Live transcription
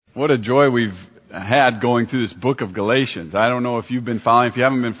What a joy we've had going through this book of Galatians. I don't know if you've been following. If you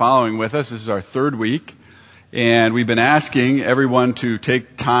haven't been following with us, this is our third week. And we've been asking everyone to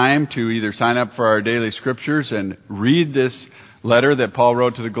take time to either sign up for our daily scriptures and read this letter that Paul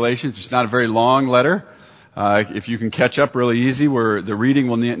wrote to the Galatians. It's not a very long letter. If you can catch up really easy, the reading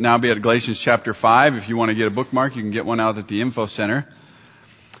will now be at Galatians chapter 5. If you want to get a bookmark, you can get one out at the info center.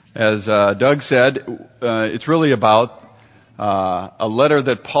 As Doug said, it's really about a letter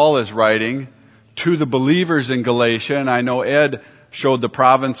that Paul is writing to the believers in Galatia. And I know Ed showed the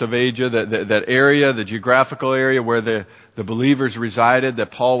province of Asia, that area, the geographical area where the believers resided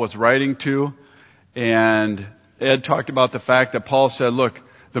that Paul was writing to. And Ed talked about the fact that Paul said, look,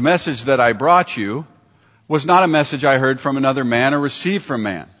 the message that I brought you was not a message I heard from another man or received from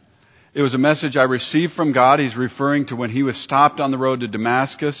man. It was a message I received from God. He's referring to when he was stopped on the road to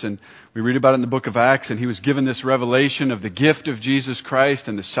Damascus, and we read about it in the book of Acts, and he was given this revelation of the gift of Jesus Christ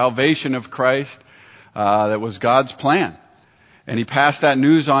and the salvation of Christ that was God's plan. And he passed that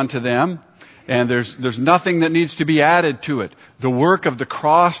news on to them, and there's nothing that needs to be added to it. The work of the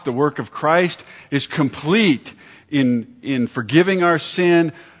cross, the work of Christ is complete in forgiving our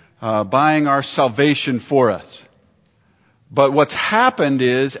sin, buying our salvation for us. But what's happened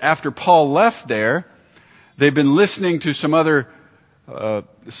is, after Paul left there, they've been listening to some other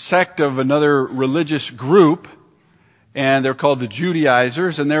sect of another religious group, and they're called the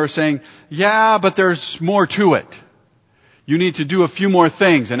Judaizers, and they were saying, yeah, but there's more to it. You need to do a few more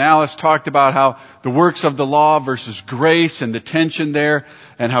things. And Alice talked about how the works of the law versus grace and the tension there,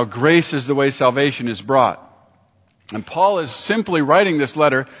 and how grace is the way salvation is brought. And Paul is simply writing this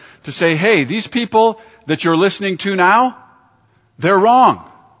letter to say, hey, these people that you're listening to now, they're wrong.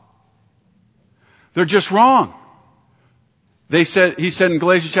 They're just wrong. He said in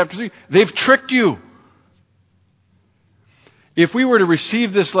Galatians chapter 3, they've tricked you. If we were to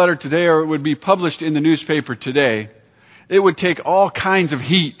receive this letter today, or it would be published in the newspaper today, it would take all kinds of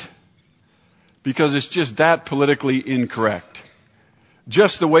heat, because it's just that politically incorrect.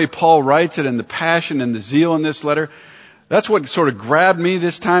 Just the way Paul writes it, and the passion and the zeal in this letter, that's what sort of grabbed me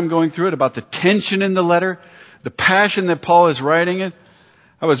this time going through it, about the tension in the letter, the passion that Paul is writing it.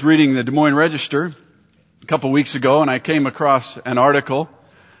 I was reading the Des Moines Register a couple weeks ago, and I came across an article.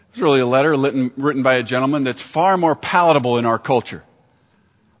 It was really a letter written by a gentleman that's far more palatable in our culture.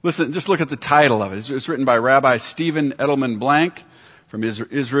 Listen, just look at the title of it. It's written by Rabbi Stephen Edelman Blank from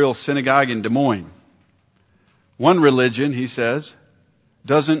Israel Synagogue in Des Moines. One religion, he says,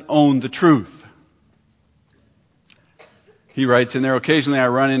 doesn't own the truth. He writes in there, occasionally I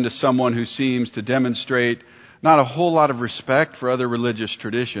run into someone who seems to demonstrate not a whole lot of respect for other religious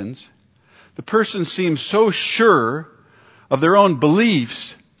traditions. The person seems so sure of their own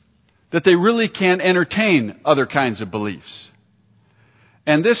beliefs that they really can't entertain other kinds of beliefs.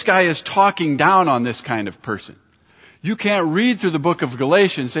 And this guy is talking down on this kind of person. You can't read through the book of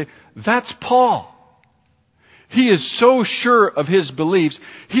Galatians and say, that's Paul. He is so sure of his beliefs,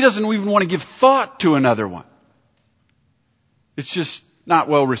 he doesn't even want to give thought to another one. It's just not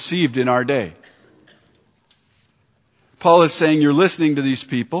well received in our day. Paul is saying, you're listening to these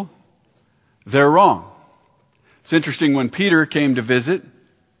people. They're wrong. It's interesting, when Peter came to visit,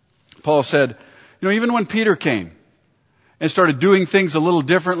 Paul said, even when Peter came and started doing things a little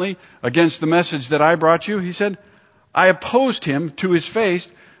differently against the message that I brought you, he said, I opposed him to his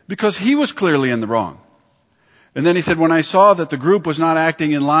face because he was clearly in the wrong. And then he said, when I saw that the group was not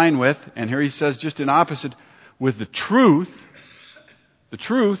acting in line with, and here he says just in opposite, with the truth,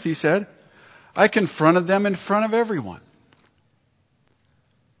 he said, I confronted them in front of everyone.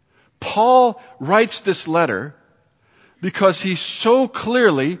 Paul writes this letter because he so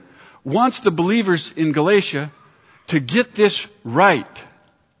clearly wants the believers in Galatia to get this right.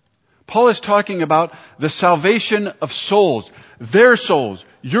 Paul is talking about the salvation of souls, their souls,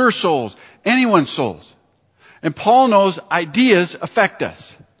 your souls, anyone's souls. And Paul knows ideas affect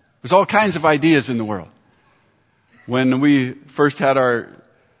us. There's all kinds of ideas in the world. When we first had our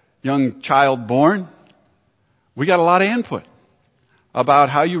young child born, we got a lot of input about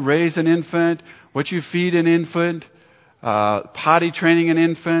how you raise an infant, what you feed an infant, potty training an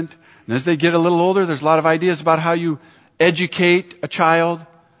infant. And as they get a little older, there's a lot of ideas about how you educate a child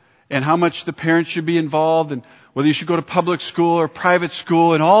and how much the parents should be involved and whether you should go to public school or private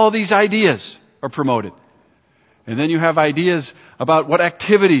school, and all these ideas are promoted. And then you have ideas about what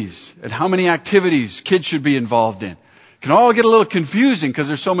activities and how many activities kids should be involved in. It can all get a little confusing because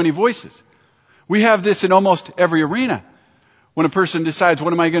there's so many voices. We have this in almost every arena. When a person decides,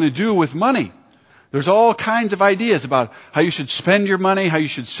 what am I going to do with money? There's all kinds of ideas about how you should spend your money, how you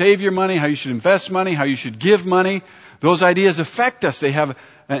should save your money, how you should invest money, how you should give money. Those ideas affect us. They have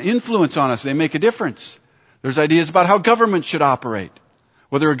an influence on us. They make a difference. There's ideas about how government should operate.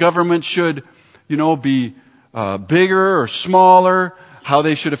 Whether a government should, be bigger or smaller, how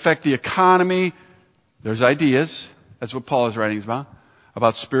they should affect the economy. There's ideas, that's what Paul is writing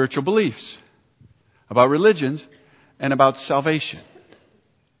about spiritual beliefs, about religions, and about salvation.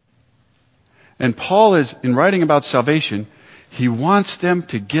 And Paul is, in writing about salvation, he wants them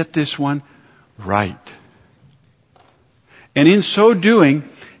to get this one right. And in so doing,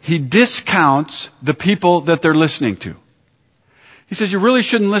 he discounts the people that they're listening to. He says you really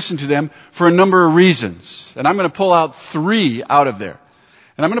shouldn't listen to them for a number of reasons. And I'm going to pull out 3 out of there.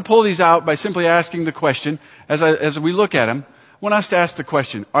 And I'm going to pull these out by simply asking the question, as we look at them, I want us to ask the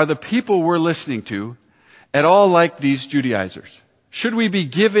question, are the people we're listening to at all like these Judaizers? Should we be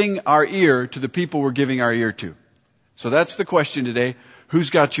giving our ear to the people we're giving our ear to? So that's the question today. Who's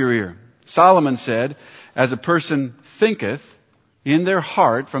got your ear? Solomon said, as a person thinketh in their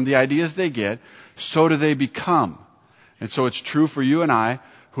heart from the ideas they get, so do they become. And so it's true for you and I.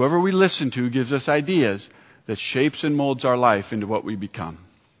 Whoever we listen to gives us ideas that shapes and molds our life into what we become.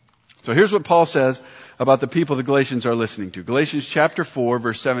 So here's what Paul says about the people the Galatians are listening to. Galatians chapter 4,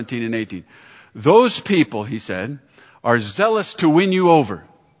 verse 17 and 18. Those people, he said, are zealous to win you over.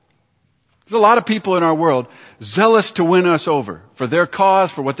 There's a lot of people in our world zealous to win us over for their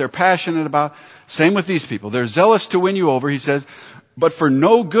cause, for what they're passionate about. Same with these people. They're zealous to win you over, he says, but for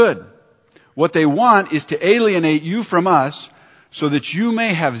no good. What they want is to alienate you from us so that you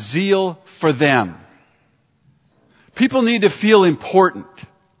may have zeal for them. People need to feel important.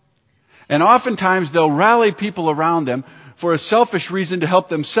 And oftentimes they'll rally people around them for a selfish reason to help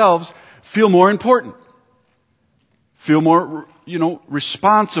themselves feel more important. Feel more,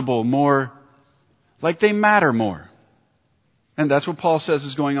 responsible, more like they matter more. And that's what Paul says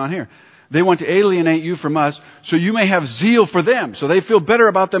is going on here. They want to alienate you from us so you may have zeal for them, so they feel better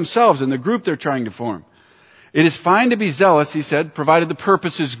about themselves and the group they're trying to form. It is fine to be zealous, he said, provided the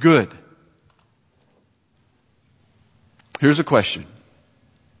purpose is good. Here's a question.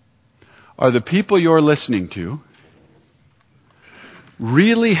 Are the people you're listening to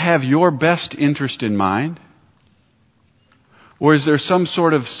really have your best interest in mind? Or is there some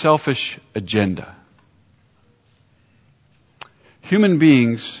sort of selfish agenda? Human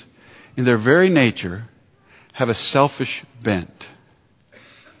beings, in their very nature, have a selfish bent.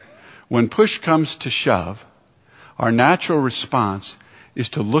 When push comes to shove, our natural response is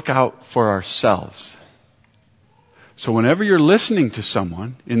to look out for ourselves. So whenever you're listening to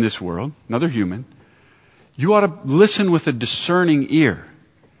someone in this world, another human, you ought to listen with a discerning ear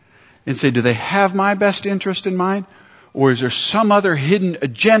and say, do they have my best interest in mind? Or is there some other hidden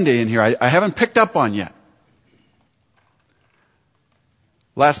agenda in here I haven't picked up on yet?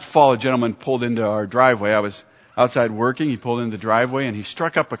 Last fall, a gentleman pulled into our driveway. I was outside working. He pulled into the driveway and he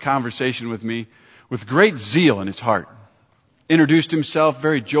struck up a conversation with me with great zeal in his heart. Introduced himself,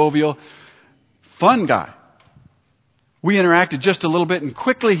 very jovial, fun guy. We interacted just a little bit and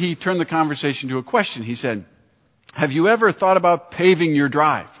quickly he turned the conversation to a question. He said, have you ever thought about paving your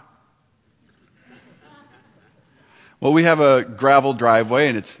drive? Well, we have a gravel driveway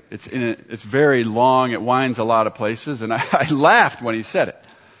and it's very long. It winds a lot of places. And I laughed when he said it.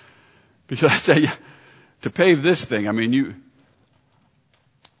 Because I said, to pave this thing,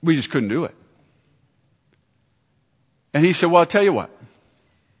 we just couldn't do it. And he said, well, I'll tell you what.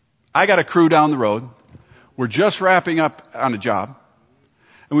 I got a crew down the road. We're just wrapping up on a job.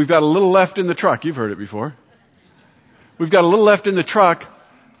 And we've got a little left in the truck. You've heard it before. We've got a little left in the truck.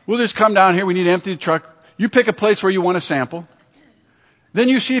 We'll just come down here. We need to empty the truck. You pick a place where you want to sample. Then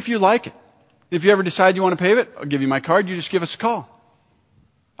you see if you like it. If you ever decide you want to pave it, I'll give you my card. You just give us a call.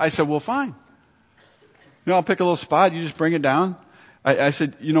 I said, well, fine. I'll pick a little spot. You just bring it down. I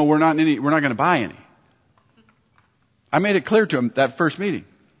said, we're not going to buy any. I made it clear to him that first meeting.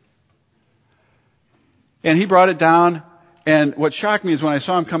 And he brought it down. And what shocked me is when I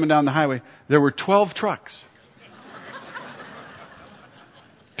saw him coming down the highway, there were 12 trucks.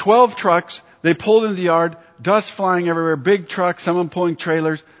 12 trucks. They pulled into the yard, dust flying everywhere, big trucks, some of them pulling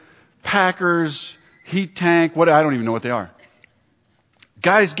trailers, packers, heat tank, I don't even know what they are.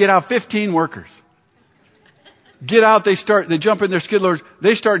 Guys get out, 15 workers. Get out, they jump in their skid loaders,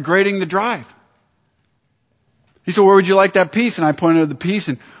 they start grading the drive. He said, where would you like that piece? And I pointed to the piece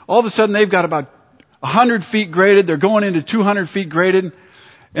and all of a sudden they've got about 100 feet graded, they're going into 200 feet graded.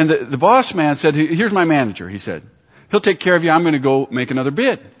 And the boss man said, here's my manager, he said. He'll take care of you, I'm going to go make another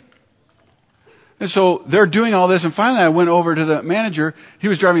bid. And so they're doing all this, and finally I went over to the manager. He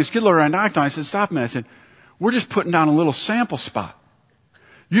was driving a skid loader around Octon. I said, stop a minute. I said, we're just putting down a little sample spot.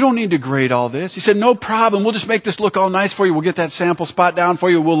 You don't need to grade all this. He said, no problem. We'll just make this look all nice for you. We'll get that sample spot down for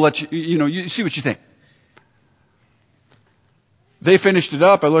you. We'll let you, you see what you think. They finished it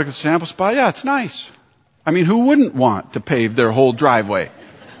up. I looked at the sample spot. Yeah, it's nice. I mean, who wouldn't want to pave their whole driveway?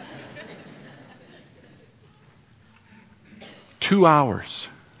 2 hours.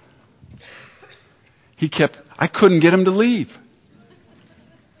 I couldn't get him to leave.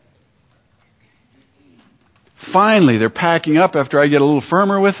 Finally, they're packing up after I get a little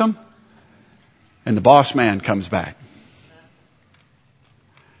firmer with them, and the boss man comes back.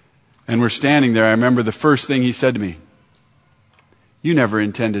 And we're standing there. I remember the first thing he said to me, you never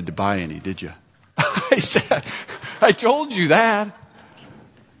intended to buy any, did you? I said, I told you that.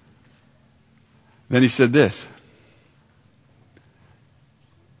 Then he said this.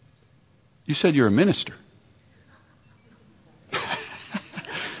 You said you're a minister.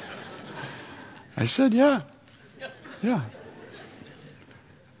 I said, yeah. Yeah.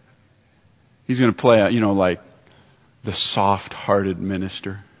 He's going to play, like the soft-hearted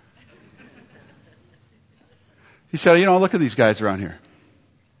minister. He said, look at these guys around here.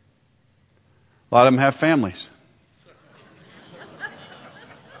 A lot of them have families.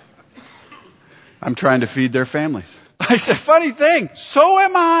 I'm trying to feed their families. I said, funny thing, so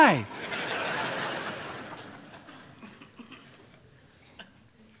am I.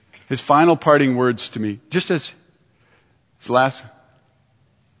 His final parting words to me, just as his last,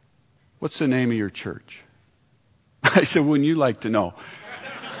 what's the name of your church? I said, wouldn't you like to know?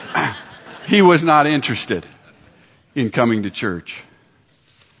 He was not interested in coming to church.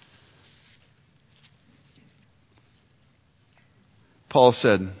 Paul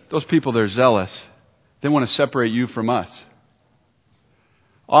said, those people, they're zealous. They want to separate you from us.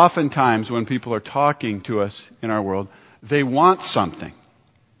 Oftentimes when people are talking to us in our world, they want something.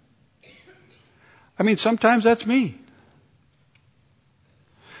 I mean, sometimes that's me.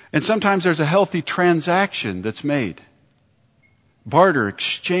 And sometimes there's a healthy transaction that's made. Barter,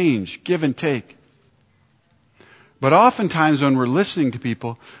 exchange, give and take. But oftentimes when we're listening to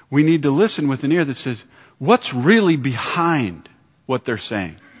people, we need to listen with an ear that says, what's really behind what they're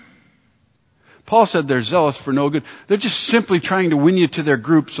saying? Paul said they're zealous for no good. They're just simply trying to win you to their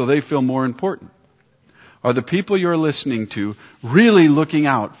group so they feel more important. Are the people you're listening to really looking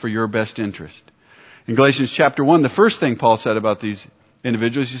out for your best interest? In Galatians chapter 1, the first thing Paul said about these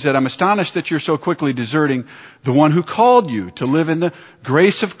individuals, he said, I'm astonished that you're so quickly deserting the one who called you to live in the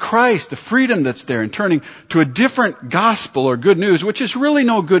grace of Christ, the freedom that's there, and turning to a different gospel or good news, which is really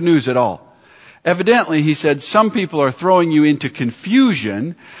no good news at all. Evidently, he said, some people are throwing you into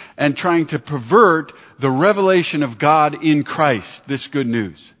confusion and trying to pervert the revelation of God in Christ, this good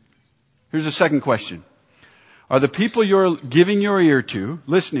news. Here's a second question. Are the people you're giving your ear to,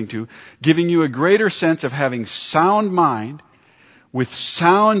 listening to, giving you a greater sense of having sound mind with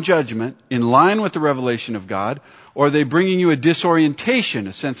sound judgment in line with the revelation of God, or are they bringing you a disorientation,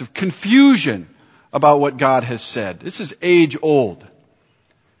 a sense of confusion about what God has said? This is age old.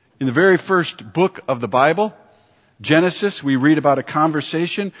 In the very first book of the Bible, Genesis, we read about a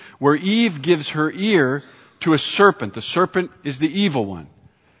conversation where Eve gives her ear to a serpent. The serpent is the evil one.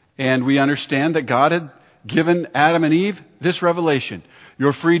 And we understand that God had given Adam and Eve this revelation.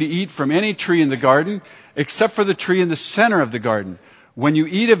 You're free to eat from any tree in the garden except for the tree in the center of the garden. When you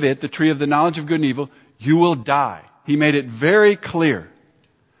eat of it, the tree of the knowledge of good and evil, you will die. He made it very clear.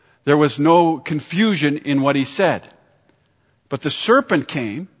 There was no confusion in what he said. But the serpent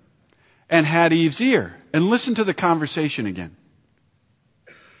came and had Eve's ear. And listen to the conversation again.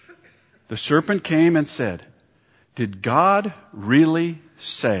 The serpent came and said, did God really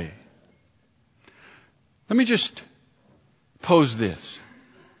say? Let me just pose this.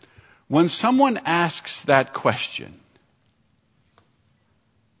 When someone asks that question,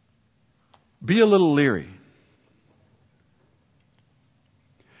 be a little leery.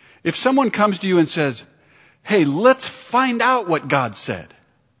 If someone comes to you and says, hey, let's find out what God said.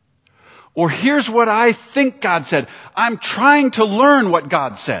 Or here's what I think God said. I'm trying to learn what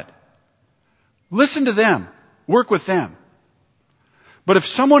God said. Listen to them. Work with them. But if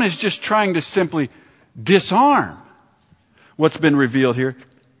someone is just trying to simply disarm what's been revealed here,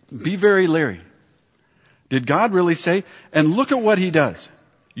 be very leery. Did God really say? And look at what he does.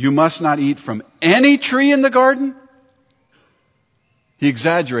 You must not eat from any tree in the garden. He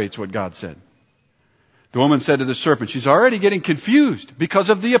exaggerates what God said. The woman said to the serpent, she's already getting confused because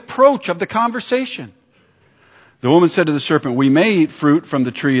of the approach of the conversation. The woman said to the serpent, we may eat fruit from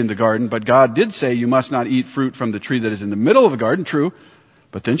the tree in the garden, but God did say you must not eat fruit from the tree that is in the middle of the garden. True.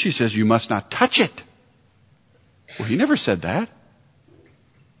 But then she says, you must not touch it. Well, he never said that.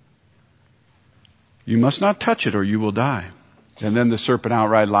 You must not touch it or you will die. And then the serpent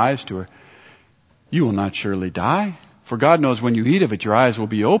outright lies to her. You will not surely die. For God knows when you eat of it, your eyes will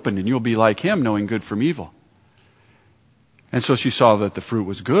be opened and you'll be like him, knowing good from evil. And so she saw that the fruit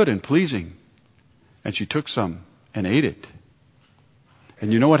was good and pleasing. And she took some and ate it.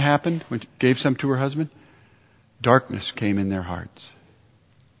 And you know what happened when she gave some to her husband? Darkness came in their hearts.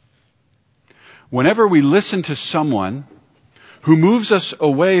 Whenever we listen to someone who moves us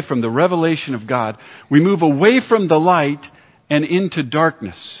away from the revelation of God, we move away from the light and into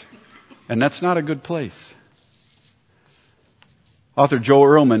darkness. And that's not a good place. Author Joe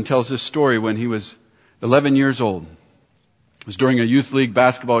Earlman tells this story when he was 11 years old. It was during a youth league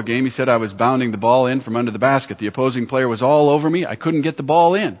basketball game. He said, I was bounding the ball in from under the basket. The opposing player was all over me. I couldn't get the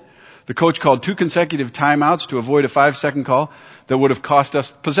ball in. The coach called 2 consecutive timeouts to avoid a 5-second call that would have cost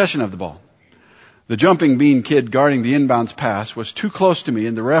us possession of the ball. The jumping bean kid guarding the inbounds pass was too close to me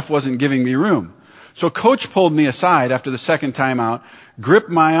and the ref wasn't giving me room. So coach pulled me aside after the second timeout, gripped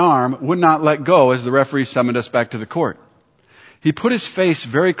my arm, would not let go as the referee summoned us back to the court. He put his face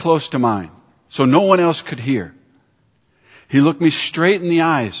very close to mine so no one else could hear. He looked me straight in the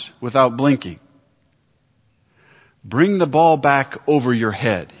eyes without blinking. Bring the ball back over your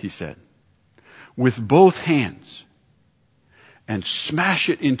head, he said, with both hands and smash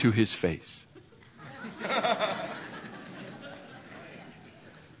it into his face.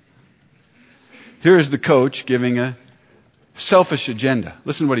 Here is the coach giving a selfish agenda.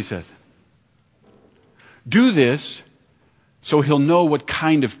 Listen to what he says. Do this so he'll know what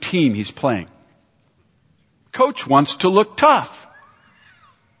kind of team he's playing. Coach wants to look tough.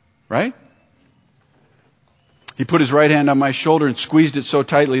 Right? He put his right hand on my shoulder and squeezed it so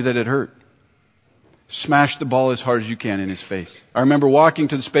tightly that it hurt. Smashed the ball as hard as you can in his face. I remember walking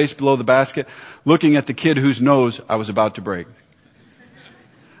to the space below the basket, looking at the kid whose nose I was about to break.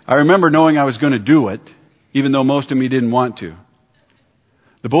 I remember knowing I was going to do it, even though most of me didn't want to.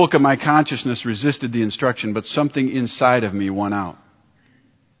 The bulk of my consciousness resisted the instruction, but something inside of me won out.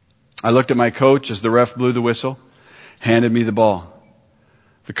 I looked at my coach as the ref blew the whistle, handed me the ball.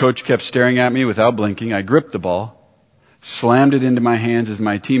 The coach kept staring at me without blinking. I gripped the ball, slammed it into my hands as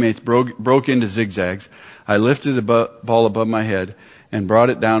my teammates broke into zigzags. I lifted the ball above my head and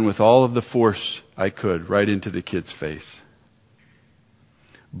brought it down with all of the force I could right into the kid's face.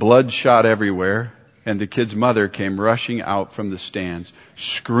 Blood shot everywhere, and the kid's mother came rushing out from the stands,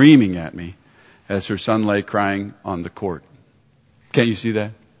 screaming at me as her son lay crying on the court. Can't you see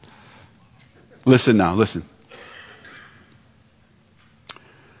that? Listen now, listen.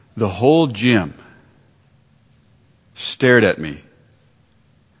 The whole gym stared at me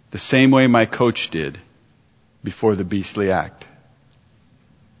the same way my coach did before the beastly act.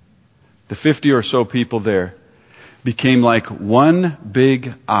 The 50 or so people there became like one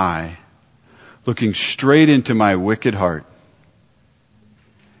big eye looking straight into my wicked heart.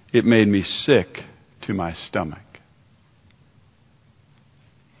 It made me sick to my stomach.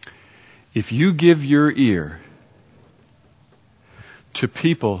 If you give your ear to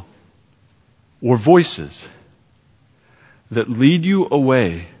people or voices that lead you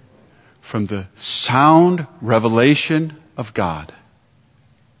away from the sound revelation of God,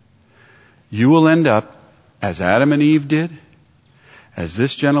 you will end up, as Adam and Eve did, as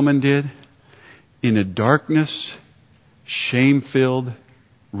this gentleman did, in a darkness, shame-filled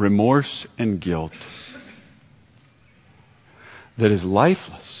remorse and guilt that is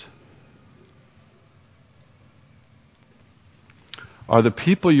lifeless. Are the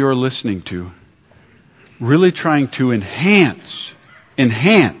people you're listening to really trying to enhance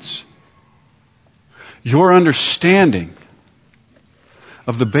your understanding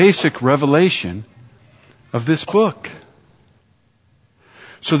of the basic revelation of this book?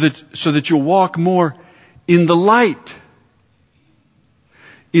 So that you'll walk more in the light,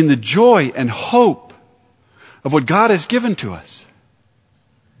 in the joy and hope of what God has given to us.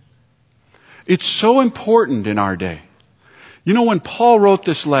 It's so important in our day. You know, when Paul wrote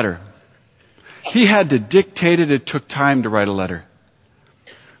this letter, he had to dictate it. It took time to write a letter.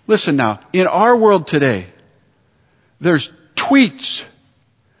 Listen now, in our world today, there's tweets,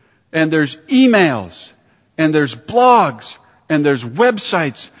 and there's emails, and there's blogs, and there's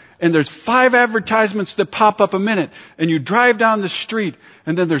websites, and there's 5 advertisements that pop up a minute, and you drive down the street,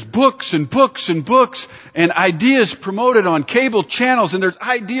 and then there's books and books and books, and ideas promoted on cable channels, and there's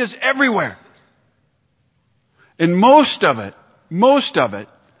ideas everywhere. And most of it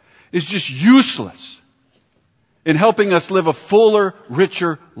is just useless in helping us live a fuller,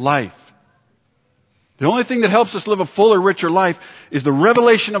 richer life. The only thing that helps us live a fuller, richer life is the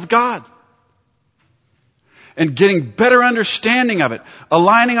revelation of God. And getting better understanding of it,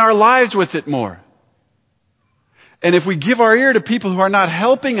 aligning our lives with it more. And if we give our ear to people who are not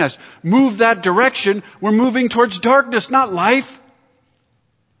helping us move that direction, we're moving towards darkness, not life.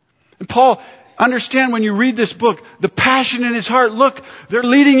 And Paul, understand when you read this book, the passion in his heart, look, they're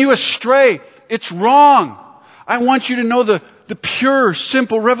leading you astray. It's wrong. I want you to know the pure,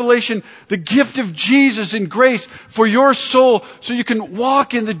 simple revelation, the gift of Jesus in grace for your soul so you can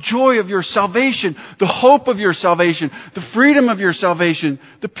walk in the joy of your salvation, the hope of your salvation, the freedom of your salvation,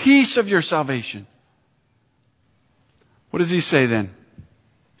 the peace of your salvation. What does he say then?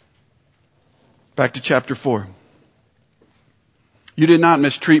 Back to chapter 4. You did not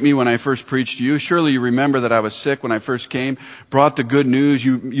mistreat me when I first preached to you. Surely you remember that I was sick when I first came, brought the good news.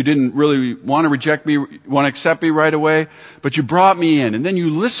 You didn't really want to reject me, want to accept me right away, but you brought me in and then you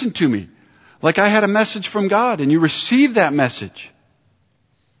listened to me like I had a message from God and you received that message.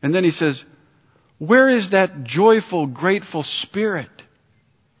 And then he says, where is that joyful, grateful spirit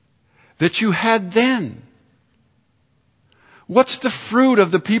that you had then? What's the fruit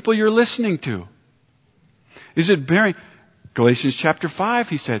of the people you're listening to? Is it bearing? Galatians chapter 5,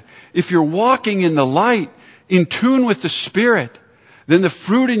 he said, if you're walking in the light, in tune with the Spirit, then the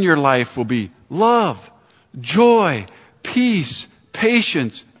fruit in your life will be love, joy, peace,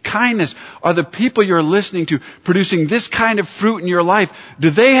 patience, kindness. Are the people you're listening to producing this kind of fruit in your life? Do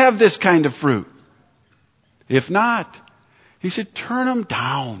they have this kind of fruit? If not, he said, turn them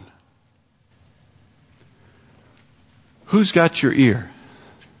down. Who's got your ear?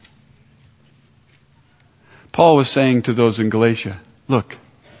 Paul was saying to those in Galatia, look,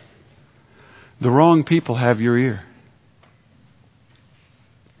 the wrong people have your ear.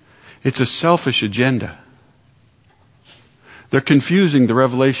 It's a selfish agenda. They're confusing the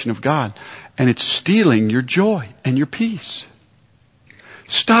revelation of God, and it's stealing your joy and your peace.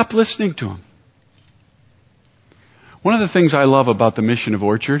 Stop listening to them. One of the things I love about the mission of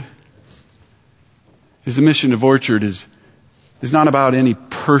Orchard is the mission of Orchard is not about any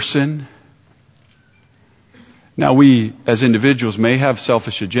person. Now we, as individuals, may have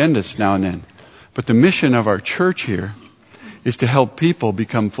selfish agendas now and then, but the mission of our church here is to help people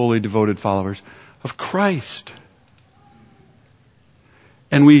become fully devoted followers of Christ.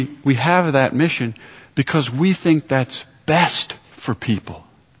 And we have that mission because we think that's best for people.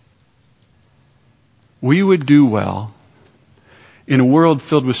 We would do well in a world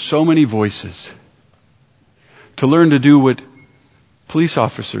filled with so many voices to learn to do what police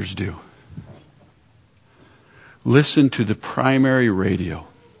officers do. Listen to the primary radio,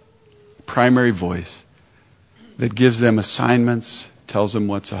 primary voice that gives them assignments, tells them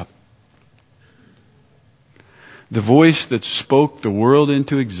what's up. The voice that spoke the world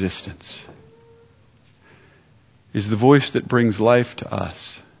into existence is the voice that brings life to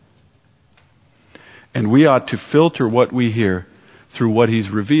us. And we ought to filter what we hear through what He's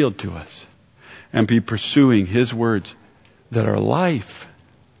revealed to us and be pursuing His words that are life.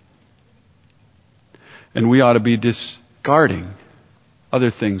 And we ought to be discarding other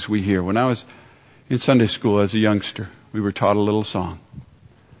things we hear. When I was in Sunday school as a youngster, we were taught a little song.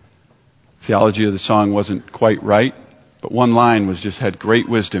 Theology of the song wasn't quite right, but one line had great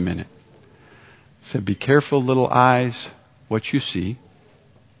wisdom in it. It said, be careful, little eyes, what you see,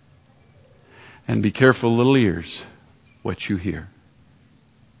 and be careful, little ears, what you hear.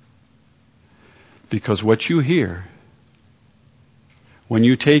 Because what you hear, when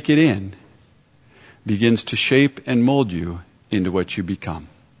you take it in, begins to shape and mold you into what you become.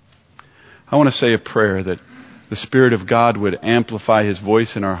 I want to say a prayer that the Spirit of God would amplify His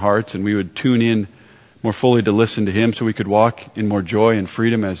voice in our hearts and we would tune in more fully to listen to Him so we could walk in more joy and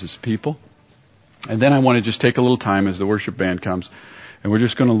freedom as His people. And then I want to just take a little time as the worship band comes and we're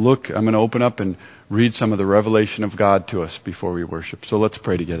just going to look, I'm going to open up and read some of the revelation of God to us before we worship. So let's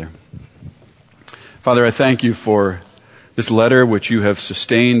pray together. Father, I thank You for this letter which You have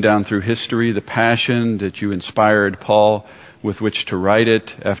sustained down through history, the passion that You inspired Paul with which to write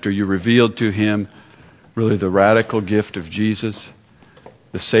it after You revealed to him really the radical gift of Jesus,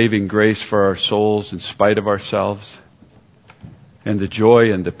 the saving grace for our souls in spite of ourselves, and the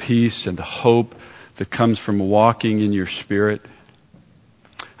joy and the peace and the hope that comes from walking in Your Spirit.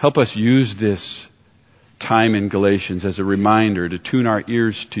 Help us use this time in Galatians as a reminder to tune our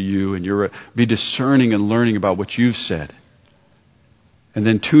ears to You and be discerning and learning about what You've said. And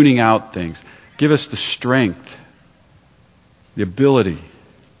then tuning out things. Give us the strength, the ability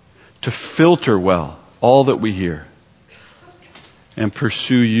to filter well all that we hear and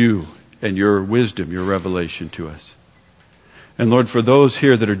pursue You and Your wisdom, Your revelation to us. And Lord, for those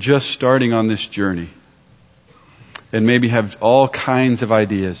here that are just starting on this journey, and maybe have all kinds of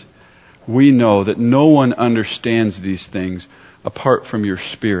ideas. We know that no one understands these things apart from your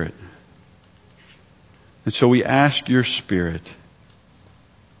Spirit. And so we ask your Spirit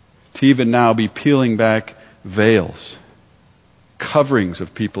to even now be peeling back veils, coverings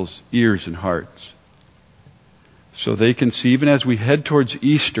of people's ears and hearts, so they can see, even as we head towards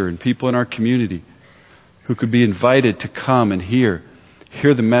Easter, and people in our community who could be invited to come and hear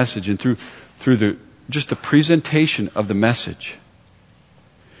the message, and through the presentation of the message,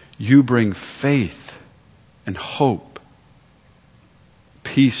 you bring faith and hope,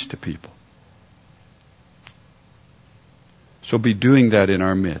 peace to people. So be doing that in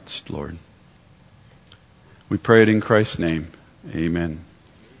our midst, Lord. We pray it in Christ's name. Amen.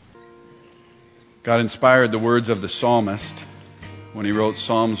 God inspired the words of the psalmist when he wrote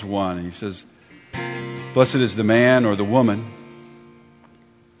Psalms 1. He says, "Blessed is the man or the woman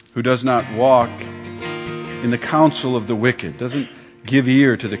who does not walk in the counsel of the wicked," doesn't give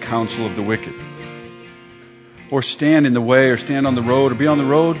ear to the counsel of the wicked, or stand in the way, or stand on the road, or be on the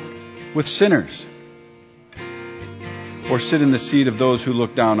road with sinners, or sit in the seat of those who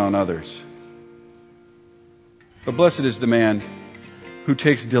look down on others. But blessed is the man who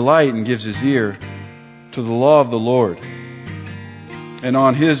takes delight and gives his ear to the law of the Lord. And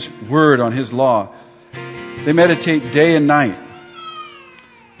on his word, on his law, they meditate day and night.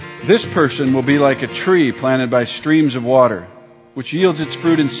 This person will be like a tree planted by streams of water, which yields its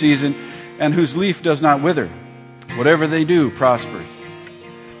fruit in season, and whose leaf does not wither. Whatever they do prospers.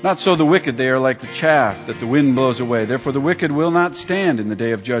 Not so the wicked, they are like the chaff that the wind blows away. Therefore the wicked will not stand in the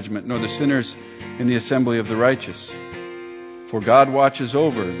day of judgment, nor the sinners in the assembly of the righteous. For God watches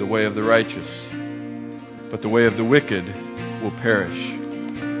over the way of the righteous, but the way of the wicked will perish.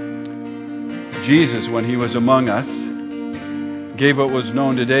 Jesus, when he was among us, gave what was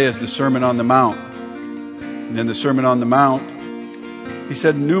known today as the Sermon on the Mount. And in the Sermon on the Mount, he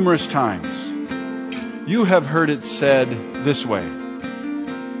said numerous times, "You have heard it said this way,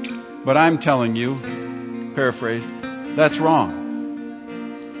 but I'm telling you," paraphrased, "that's wrong.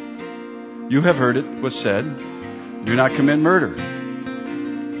 You have heard it was said, do not commit murder.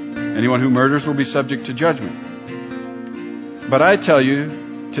 Anyone who murders will be subject to judgment. But I tell you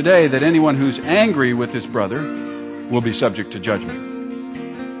today that anyone who's angry with his brother will be subject to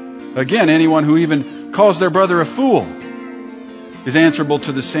judgment. Again, anyone who even calls their brother a fool is answerable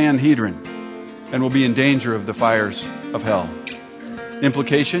to the Sanhedrin and will be in danger of the fires of hell."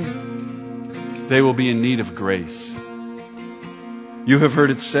 Implication? They will be in need of grace. You have heard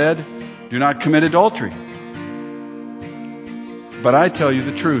it said, do not commit adultery. But I tell you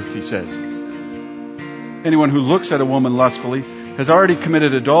the truth, he says. Anyone who looks at a woman lustfully has already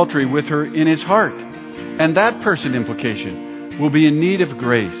committed adultery with her in his heart. And that person, implication, will be in need of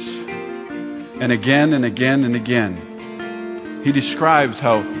grace. And again and again and again, he describes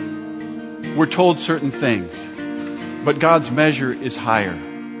how we're told certain things, but God's measure is higher.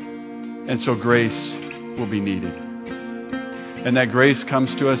 And so grace will be needed. And that grace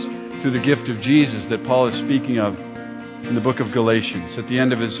comes to us through the gift of Jesus that Paul is speaking of in the book of Galatians. At the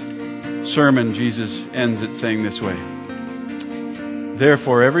end of his sermon, Jesus ends it saying this way,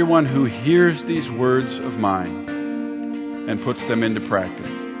 "Therefore, everyone who hears these words of mine and puts them into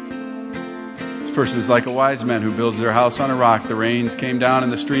practice. This person is like a wise man who builds their house on a rock. The rains came down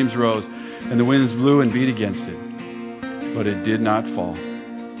and the streams rose, and the winds blew and beat against it. But it did not fall,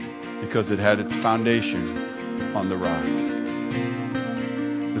 because it had its foundation on the rock."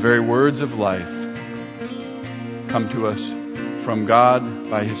 The very words of life come to us from God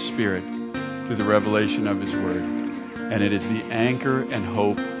by His Spirit through the revelation of His Word. And it is the anchor and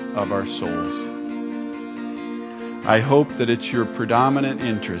hope of our souls. I hope that it's your predominant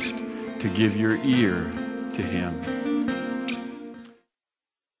interest to give your ear to Him.